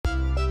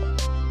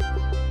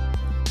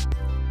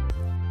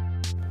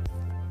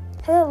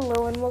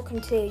Hello and welcome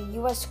to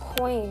U.S.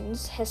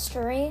 Coins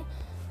History.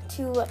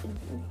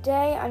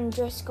 Today I'm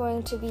just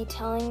going to be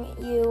telling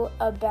you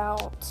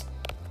about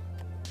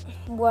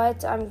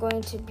what I'm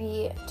going to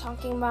be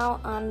talking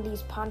about on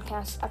these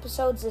podcast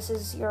episodes. This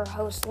is your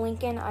host,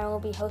 Lincoln. I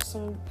will be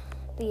hosting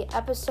the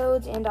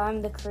episodes and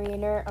I'm the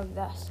creator of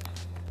this.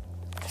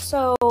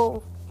 So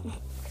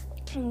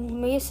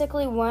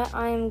basically what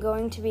I'm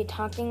going to be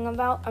talking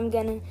about, I'm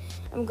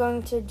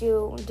going to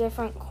do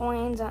different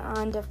coins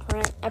on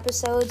different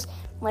episodes,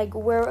 like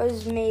where it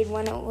was made,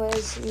 when it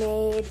was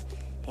made,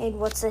 and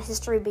what's the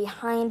history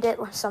behind it,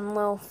 some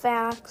little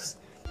facts,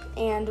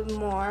 and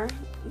more.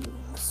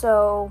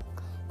 So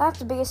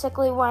that's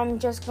basically what I'm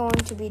just going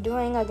to be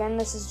doing. Again,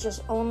 this is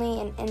just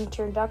only an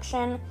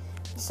introduction.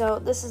 So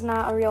this is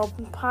not a real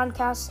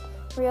podcast,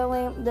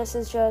 really. This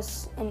is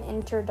just an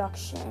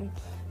introduction.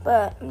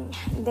 But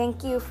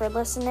thank you for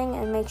listening,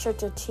 and make sure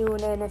to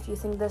tune in if you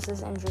think this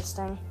is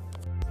interesting.